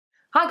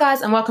Hi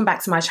guys and welcome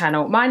back to my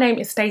channel. My name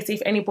is Stacey.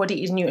 If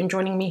anybody is new and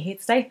joining me here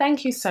today,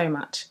 thank you so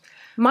much.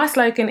 My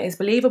slogan is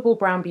believable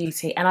brown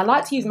beauty, and I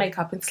like to use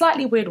makeup in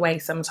slightly weird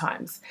ways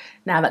sometimes.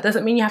 Now that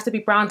doesn't mean you have to be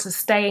brown to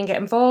stay and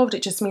get involved,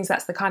 it just means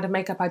that's the kind of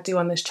makeup I do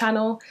on this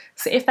channel.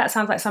 So if that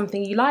sounds like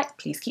something you like,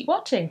 please keep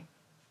watching.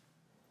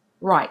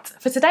 Right,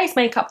 for today's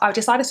makeup, I've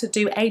decided to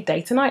do a day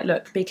to night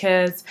look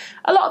because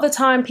a lot of the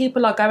time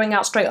people are going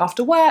out straight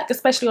after work,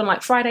 especially on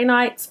like Friday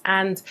nights,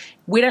 and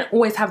we don't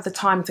always have the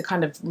time to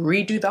kind of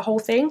redo the whole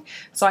thing.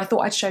 So I thought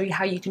I'd show you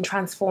how you can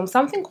transform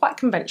something quite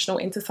conventional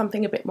into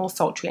something a bit more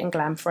sultry and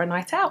glam for a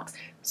night out.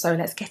 So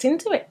let's get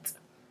into it.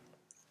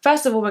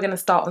 First of all, we're going to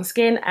start on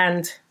skin,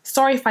 and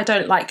sorry if I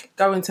don't like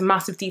go into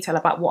massive detail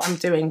about what I'm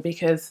doing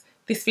because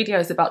this video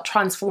is about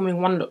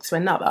transforming one look to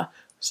another.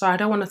 So I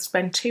don't want to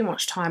spend too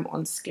much time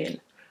on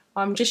skin.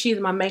 I'm just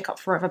using my Makeup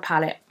Forever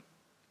palette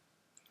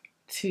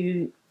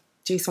to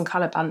do some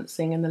colour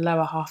balancing in the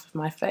lower half of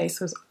my face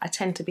because I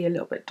tend to be a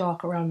little bit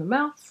dark around the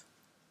mouth.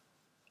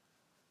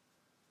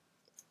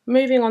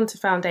 Moving on to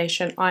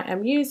foundation, I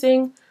am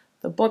using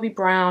the Bobbi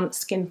Brown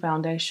Skin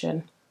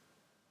Foundation.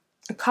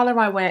 The colour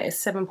I wear is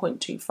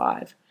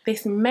 7.25.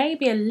 This may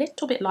be a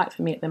little bit light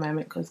for me at the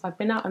moment because I've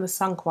been out in the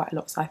sun quite a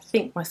lot, so I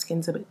think my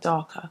skin's a bit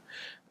darker.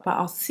 But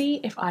I'll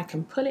see if I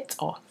can pull it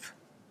off.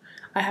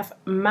 I have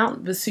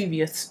Mount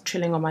Vesuvius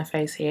chilling on my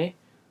face here.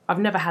 I've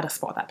never had a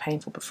spot that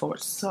painful before.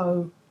 It's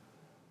so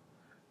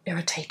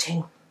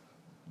irritating.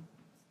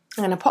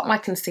 I'm going to pop my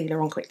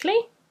concealer on quickly.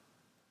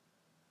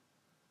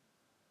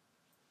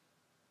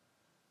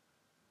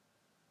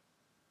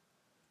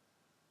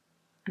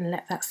 And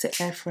let that sit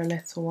there for a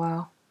little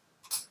while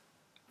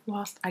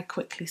whilst I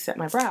quickly set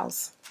my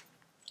brows.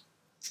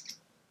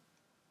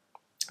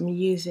 I'm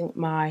using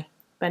my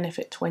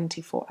Benefit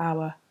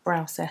 24-hour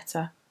brow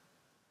setter,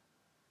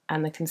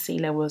 and the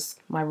concealer was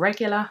my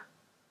regular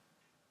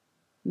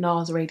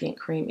NARS Radiant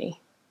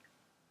Creamy.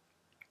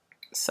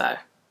 So,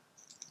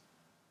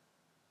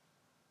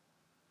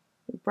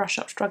 brush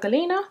up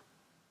Strugglina,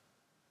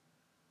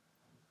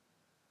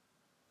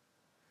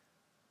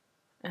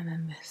 and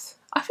then this.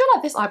 I feel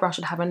like this eyebrow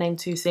should have a name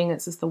too, seeing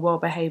it's just the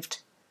well-behaved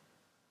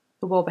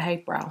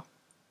brow.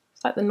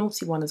 It's like the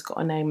naughty one has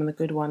got a name and the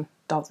good one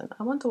doesn't.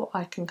 I wonder what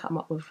I can come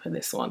up with for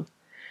this one.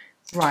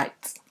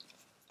 Right,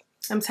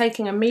 I'm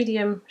taking a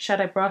medium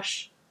shadow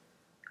brush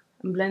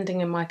and blending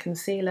in my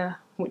concealer,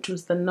 which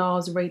was the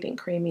NARS Radiant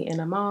Creamy in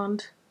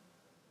Amande.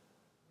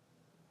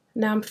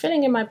 Now I'm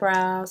filling in my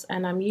brows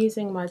and I'm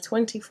using my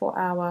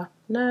 24-hour,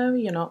 no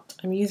you're not,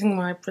 I'm using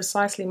my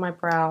Precisely My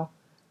Brow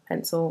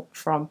pencil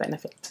from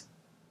Benefit.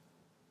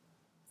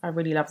 I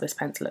really love this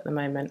pencil at the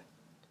moment.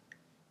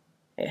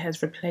 It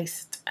has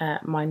replaced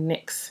my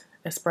NYX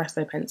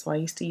Espresso pencil. I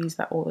used to use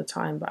that all the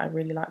time, but I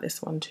really like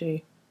this one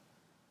too.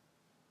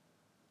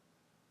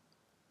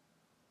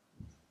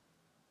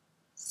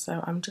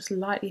 So I'm just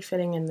lightly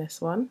filling in this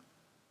one.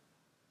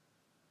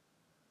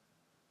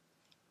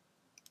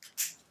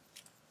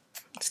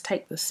 Let's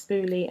take the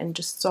spoolie and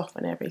just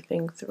soften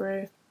everything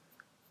through.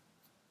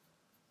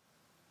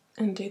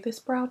 And do this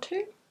brow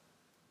too.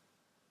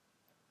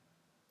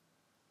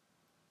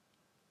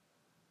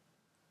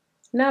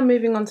 Now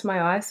moving on to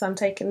my eyes, so I'm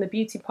taking the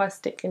Beauty Pie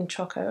stick in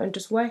Choco and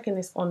just working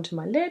this onto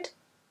my lid.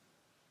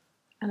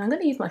 And I'm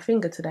going to use my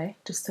finger today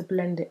just to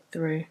blend it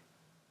through.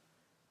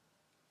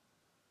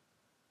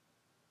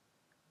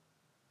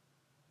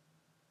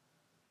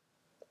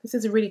 This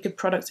is a really good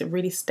product, it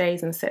really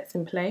stays and sets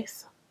in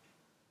place.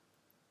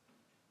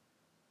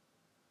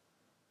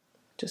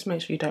 Just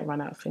make sure you don't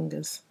run out of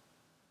fingers.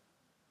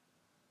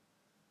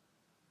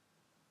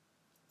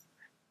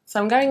 So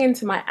I'm going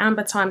into my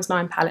Amber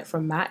x9 palette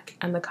from MAC,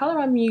 and the colour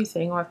I'm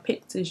using, or I've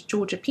picked, is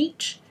Georgia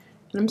Peach.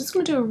 And I'm just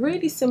going to do a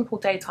really simple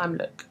daytime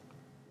look.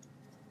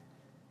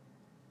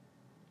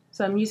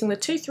 So I'm using the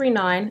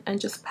 239 and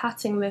just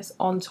patting this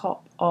on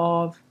top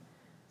of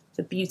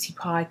the Beauty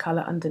Pie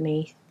colour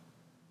underneath.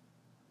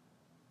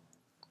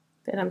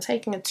 Then I'm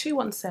taking a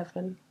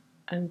 217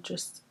 and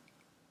just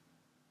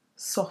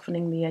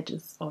softening the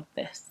edges of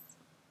this.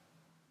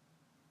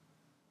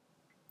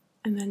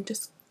 And then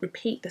just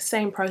repeat the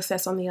same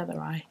process on the other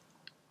eye.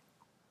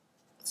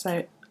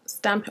 So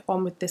stamp it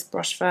on with this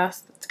brush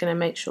first. It's going to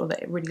make sure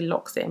that it really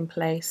locks it in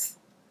place.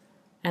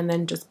 And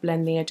then just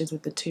blend the edges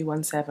with the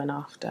 217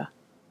 after.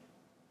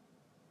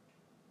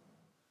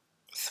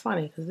 It's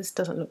funny because this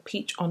doesn't look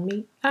peach on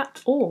me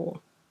at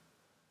all.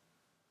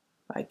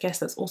 But I guess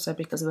that's also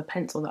because of the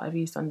pencil that I've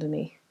used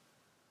underneath.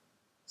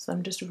 So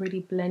I'm just really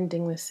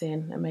blending this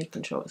in and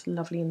making sure it's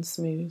lovely and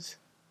smooth.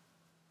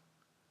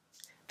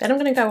 Then I'm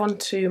going to go on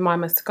to my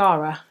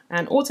mascara,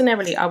 and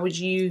ordinarily I would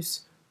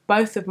use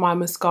both of my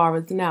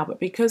mascaras now, but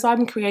because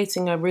I'm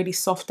creating a really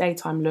soft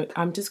daytime look,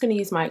 I'm just going to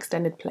use my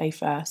extended play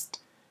first.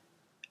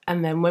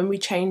 And then when we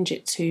change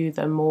it to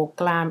the more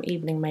glam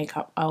evening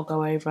makeup, I'll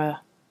go over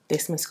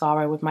this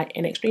mascara with my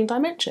In Extreme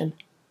Dimension.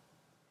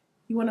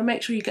 You want to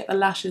make sure you get the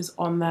lashes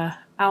on the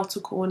outer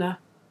corner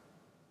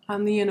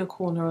and the inner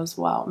corner as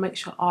well. Make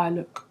sure your eye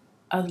look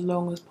as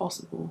long as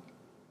possible.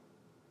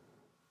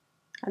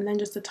 And then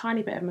just a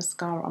tiny bit of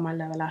mascara on my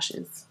lower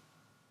lashes.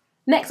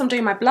 Next, I'm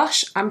doing my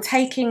blush. I'm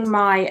taking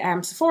my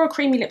Sephora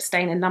Creamy Lip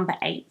Stain in number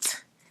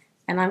 8.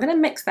 And I'm going to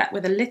mix that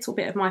with a little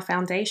bit of my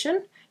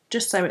foundation,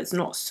 just so it's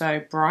not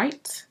so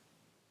bright.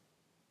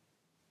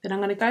 Then I'm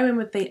going to go in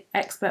with the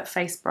Expert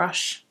Face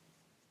Brush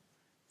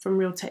from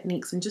Real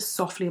Techniques and just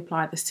softly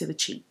apply this to the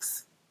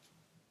cheeks.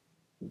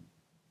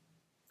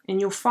 And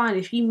you'll find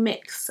if you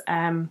mix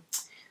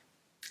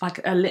like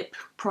a lip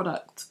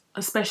product,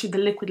 especially the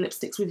liquid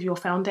lipsticks with your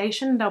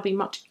foundation, they'll be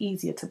much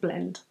easier to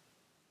blend.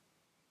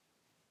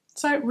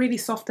 So really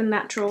soft and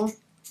natural.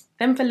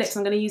 Then for lips,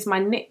 I'm going to use my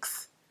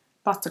NYX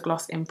Butter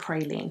Gloss in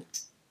Praline.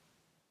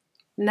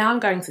 Now I'm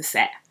going to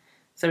set.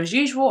 So as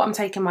usual, I'm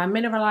taking my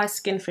mineralized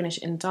skin finish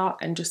in dark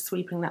and just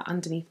sweeping that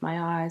underneath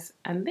my eyes.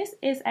 And this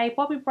is a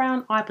Bobbi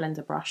Brown eye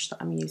blender brush that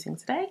I'm using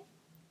today.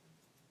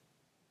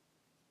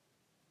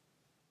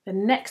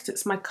 Then next,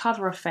 it's my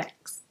Cover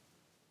FX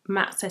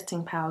matte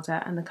setting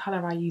powder, and the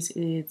colour I use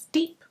is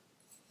Deep,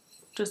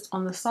 just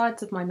on the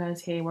sides of my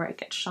nose here where it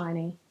gets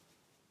shiny.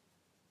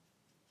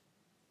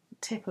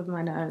 Tip of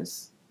my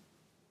nose.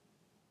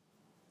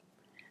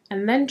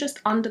 And then just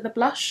under the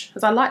blush,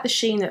 because I like the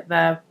sheen that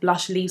the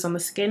blush leaves on the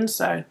skin,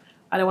 so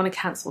I don't want to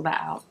cancel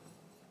that out.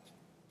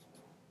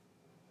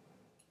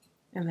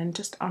 And then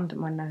just under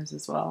my nose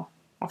as well.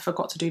 I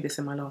forgot to do this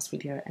in my last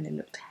video and it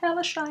looked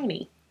hella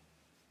shiny.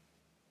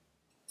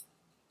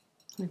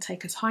 I'm going to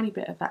take a tiny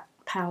bit of that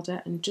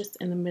powder and just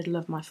in the middle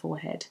of my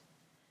forehead.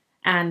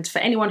 And for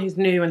anyone who's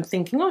new and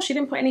thinking, oh, she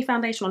didn't put any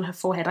foundation on her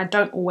forehead, I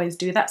don't always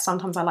do that.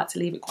 Sometimes I like to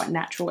leave it quite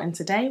natural, and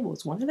today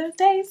was one of those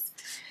days.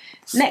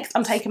 Next,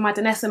 I'm taking my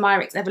Danessa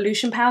Myricks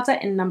Evolution powder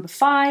in number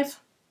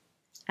 5,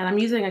 and I'm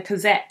using a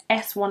Cosette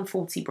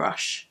S140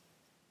 brush.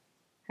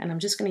 And I'm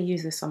just going to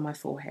use this on my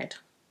forehead.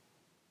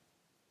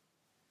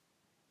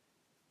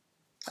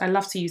 I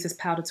love to use this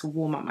powder to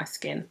warm up my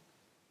skin.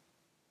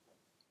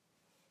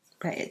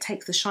 But it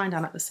takes the shine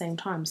down at the same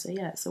time, so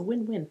yeah, it's a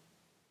win-win.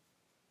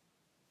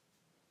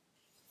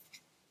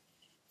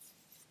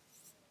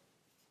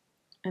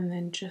 And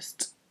then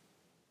just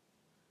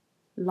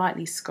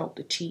lightly sculpt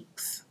the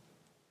cheeks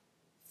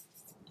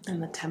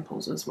and the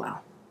temples as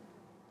well.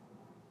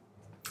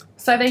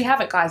 So there you have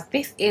it, guys.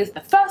 This is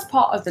the first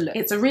part of the look.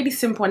 It's a really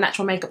simple and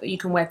natural makeup that you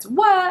can wear to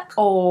work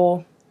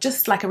or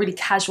just like a really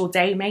casual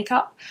day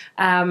makeup.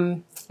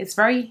 It's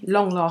very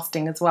long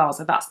lasting as well,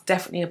 so that's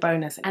definitely a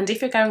bonus. And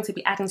if you're going to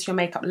be adding to your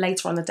makeup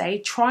later on the day,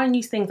 try and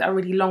use things that are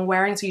really long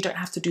wearing so you don't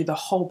have to do the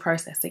whole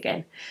process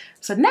again.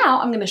 So now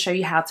I'm going to show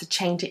you how to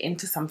change it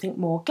into something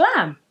more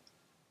glam.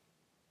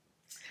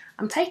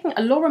 I'm taking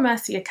a Laura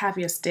Mercier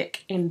Caviar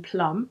Stick in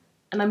Plum,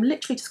 and I'm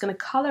literally just going to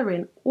colour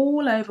in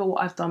all over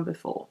what I've done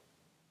before.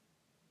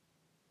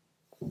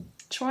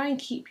 Try and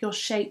keep your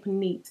shape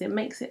neat. It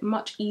makes it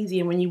much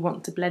easier when you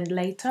want to blend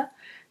later.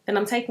 Then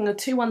I'm taking a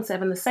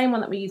 217, the same one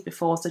that we used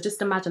before, so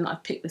just imagine that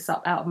I've picked this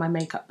up out of my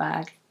makeup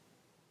bag.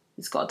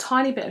 It's got a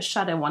tiny bit of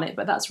shadow on it,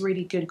 but that's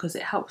really good because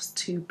it helps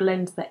to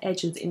blend the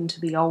edges into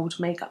the old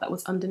makeup that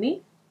was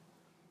underneath.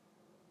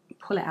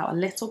 Pull it out a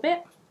little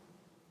bit,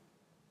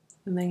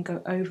 and then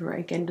go over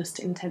it again just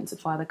to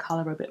intensify the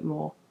colour a bit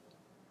more.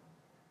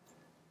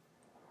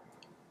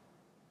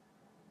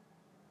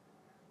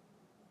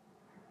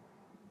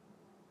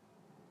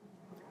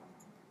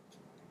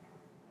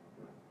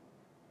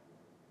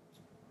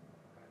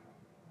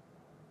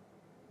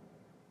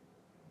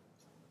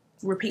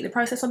 Repeat the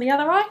process on the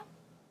other eye.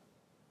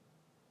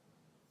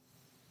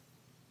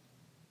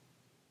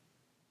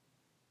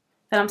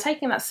 Then I'm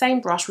taking that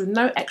same brush with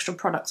no extra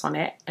products on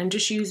it and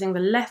just using the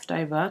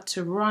leftover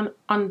to run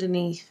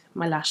underneath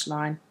my lash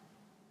line.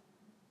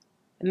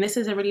 And this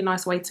is a really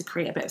nice way to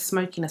create a bit of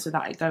smokiness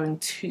without it going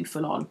too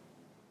full on.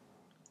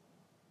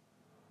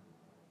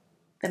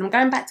 Then I'm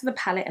going back to the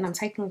palette and I'm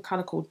taking a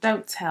colour called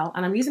Don't Tell,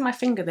 and I'm using my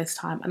finger this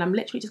time, and I'm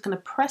literally just going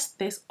to press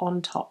this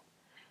on top.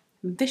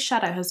 This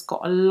shadow has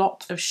got a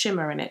lot of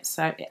shimmer in it,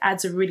 so it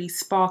adds a really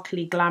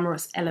sparkly,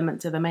 glamorous element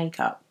to the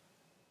makeup.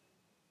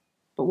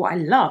 But what I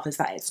love is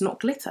that it's not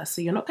glitter, so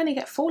you're not going to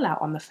get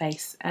fallout on the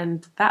face,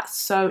 and that's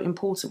so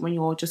important when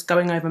you're just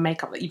going over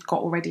makeup that you've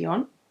got already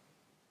on.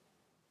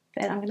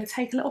 Then I'm going to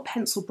take a little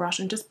pencil brush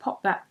and just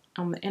pop that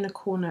on the inner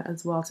corner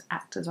as well to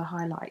act as a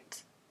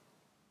highlight.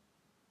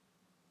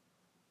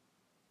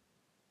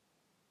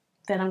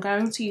 Then I'm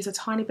going to use a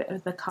tiny bit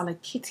of the colour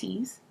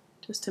Kitties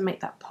just to make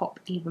that pop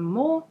even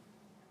more.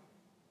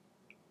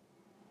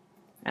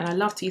 And I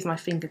love to use my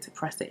finger to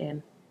press it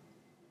in.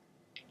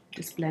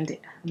 Just blend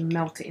it and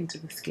melt it into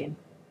the skin.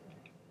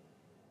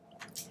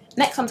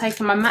 Next, I'm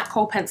taking my MAC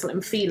Kohl pencil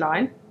in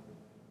Feline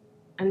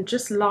and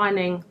just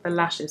lining the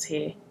lashes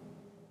here.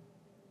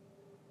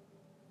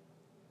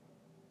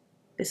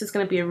 This is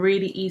going to be a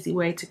really easy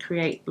way to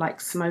create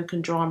like smoke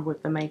and drama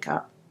with the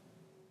makeup.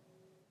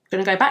 I'm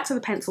going to go back to the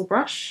pencil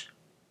brush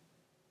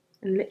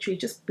and literally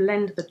just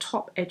blend the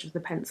top edge of the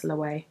pencil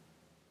away.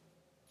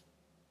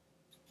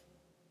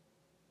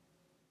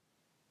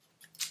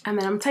 And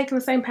then I'm taking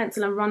the same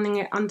pencil and running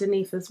it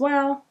underneath as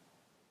well.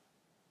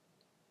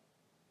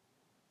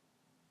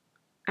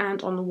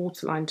 And on the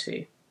waterline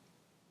too.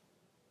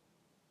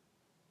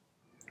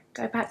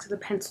 Go back to the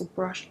pencil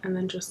brush and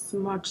then just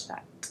smudge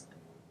that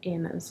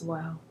in as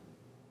well.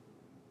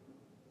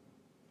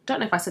 Don't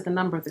know if I said the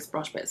number of this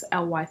brush, but it's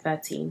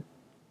LY13.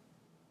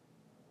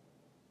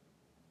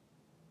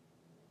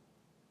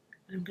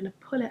 I'm going to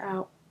pull it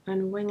out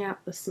and wing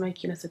out the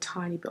smokiness a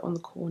tiny bit on the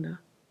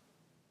corner.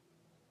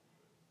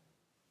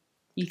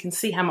 You can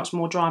see how much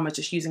more drama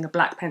just using a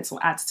black pencil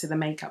adds to the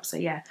makeup. So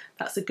yeah,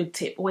 that's a good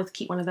tip. Always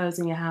keep one of those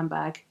in your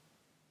handbag.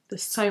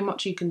 There's so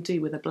much you can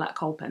do with a black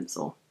kohl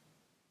pencil.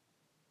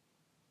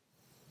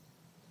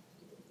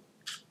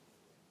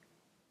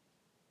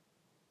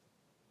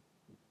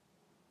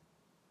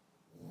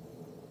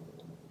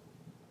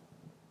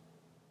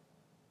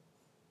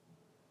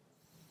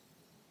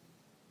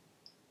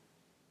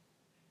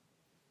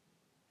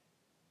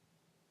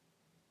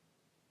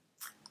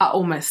 I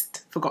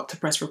almost forgot to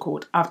press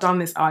record. I've done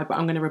this eye, but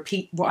I'm going to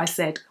repeat what I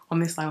said on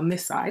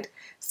this side.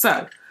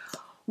 So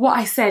what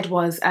I said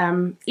was,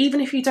 even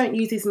if you don't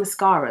use these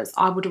mascaras,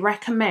 I would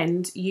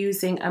recommend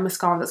using a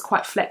mascara that's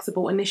quite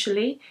flexible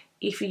initially.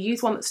 If you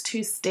use one that's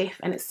too stiff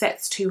and it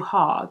sets too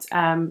hard,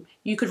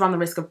 you could run the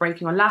risk of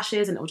breaking your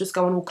lashes and it will just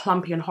go on all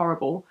clumpy and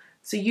horrible.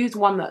 So use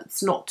one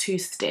that's not too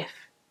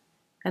stiff,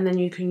 and then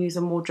you can use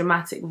a more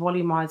dramatic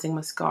volumizing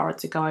mascara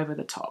to go over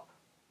the top.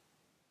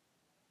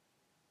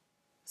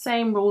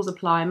 Same rules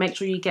apply. Make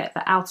sure you get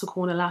the outer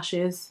corner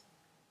lashes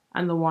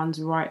and the ones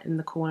right in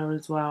the corner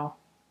as well.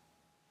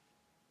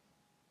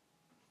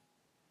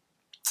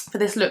 For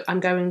this look, I'm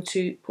going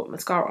to put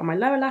mascara on my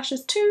lower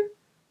lashes too.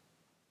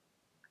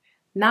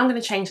 Now I'm going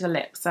to change the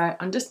lip. So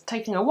I'm just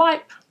taking a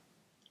wipe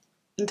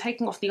and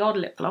taking off the old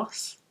lip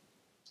gloss.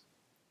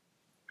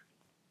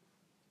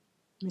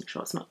 Make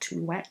sure it's not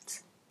too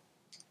wet.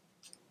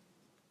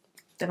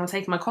 Then I'm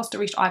taking my Costa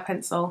Riche eye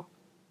pencil.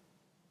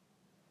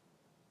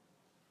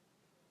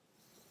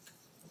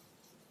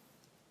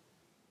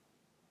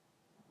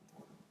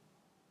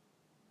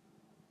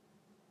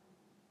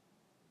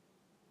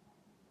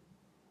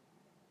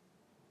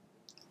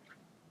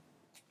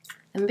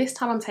 And this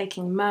time I'm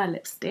taking Myrrh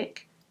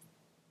lipstick.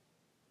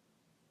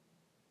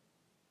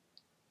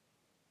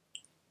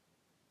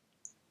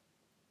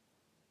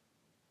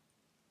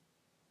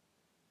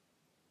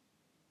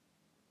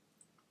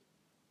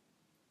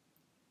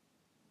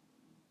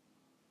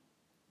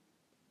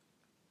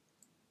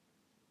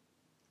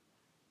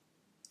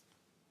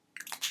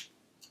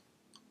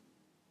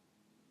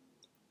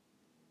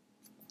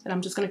 And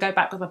I'm just going to go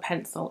back with a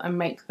pencil and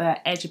make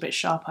the edge a bit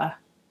sharper.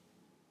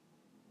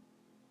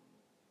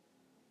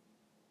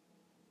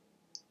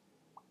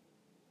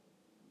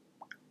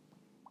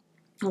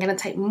 I'm going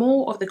to take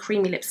more of the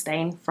creamy lip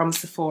stain from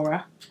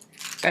Sephora,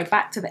 go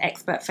back to the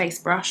Expert face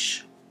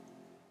brush,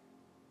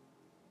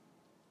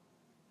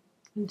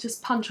 and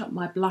just punch up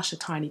my blush a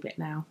tiny bit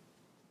now.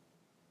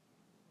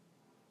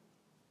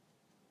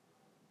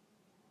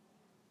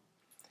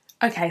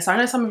 Okay, so I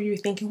know some of you are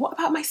thinking, what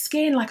about my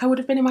skin? Like, I would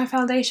have been in my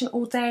foundation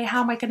all day.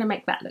 How am I going to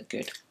make that look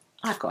good?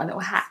 I've got a little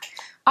hack.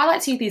 I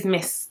like to use these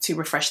mists to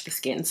refresh the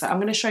skin, so I'm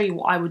going to show you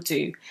what I would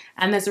do.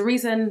 And there's a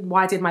reason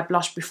why I did my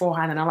blush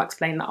beforehand, and I'll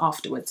explain that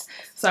afterwards.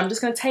 So I'm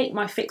just going to take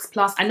my Fix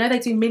Plus. I know they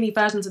do mini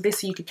versions of this,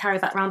 so you could carry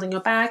that around in your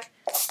bag.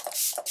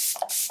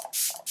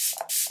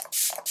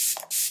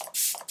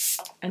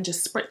 And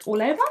just spritz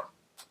all over.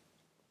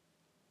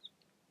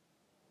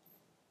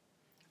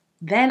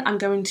 Then I'm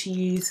going to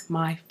use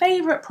my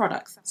favourite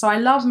products. So I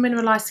love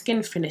Mineralized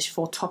Skin Finish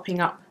for topping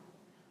up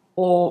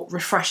or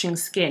refreshing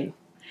skin.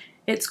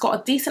 It's got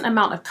a decent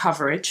amount of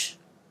coverage,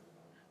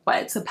 but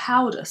it's a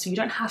powder, so you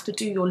don't have to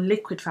do your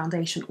liquid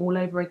foundation all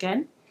over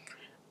again.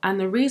 And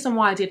the reason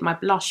why I did my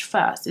blush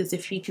first is,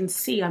 if you can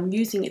see, I'm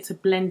using it to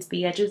blend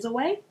the edges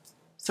away.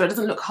 So it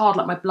doesn't look hard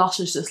like my blush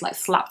is just like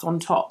slapped on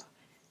top.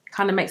 It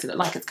kind of makes it look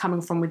like it's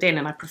coming from within,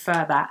 and I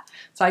prefer that.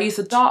 So I use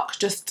the dark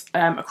just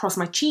across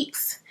my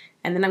cheeks.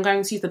 And then I'm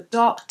going to use the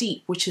dark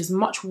deep, which is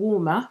much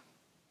warmer,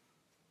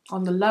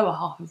 on the lower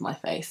half of my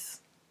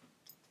face.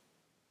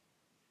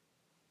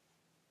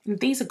 And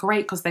these are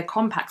great because they're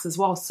compacts as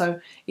well. So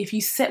if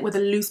you set with a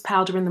loose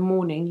powder in the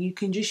morning, you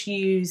can just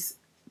use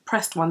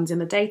pressed ones in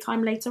the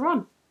daytime later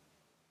on.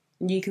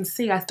 And you can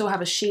see I still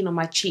have a sheen on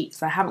my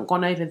cheeks. I haven't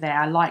gone over there.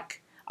 I like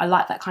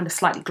that kind of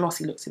slightly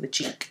glossy look to the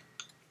cheek.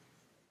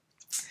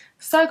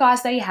 So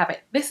guys, there you have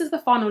it. This is the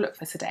final look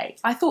for today.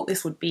 I thought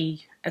this would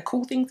be a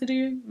cool thing to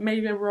do.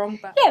 Maybe I'm wrong,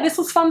 but yeah, this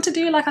was fun to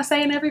do, like I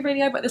say in every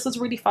video, but this was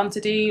really fun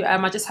to do.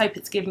 I just hope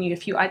it's given you a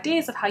few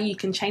ideas of how you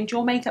can change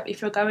your makeup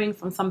if you're going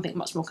from something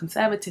much more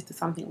conservative to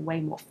something way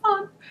more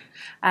fun.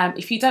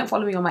 If you don't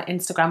follow me on my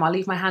Instagram, I'll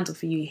leave my handle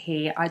for you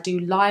here. I do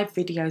live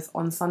videos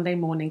on Sunday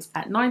mornings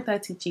at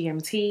 9:30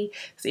 GMT.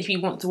 So if you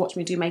want to watch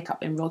me do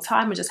makeup in real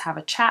time or just have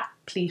a chat,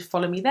 please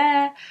follow me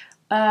there.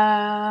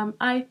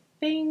 I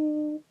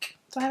think...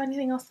 Do I have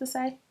anything else to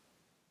say?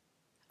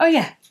 Oh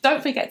yeah,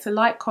 don't forget to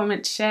like,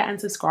 comment, share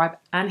and subscribe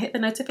and hit the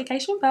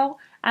notification bell,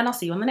 and I'll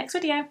see you on the next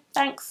video.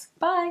 Thanks,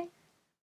 bye.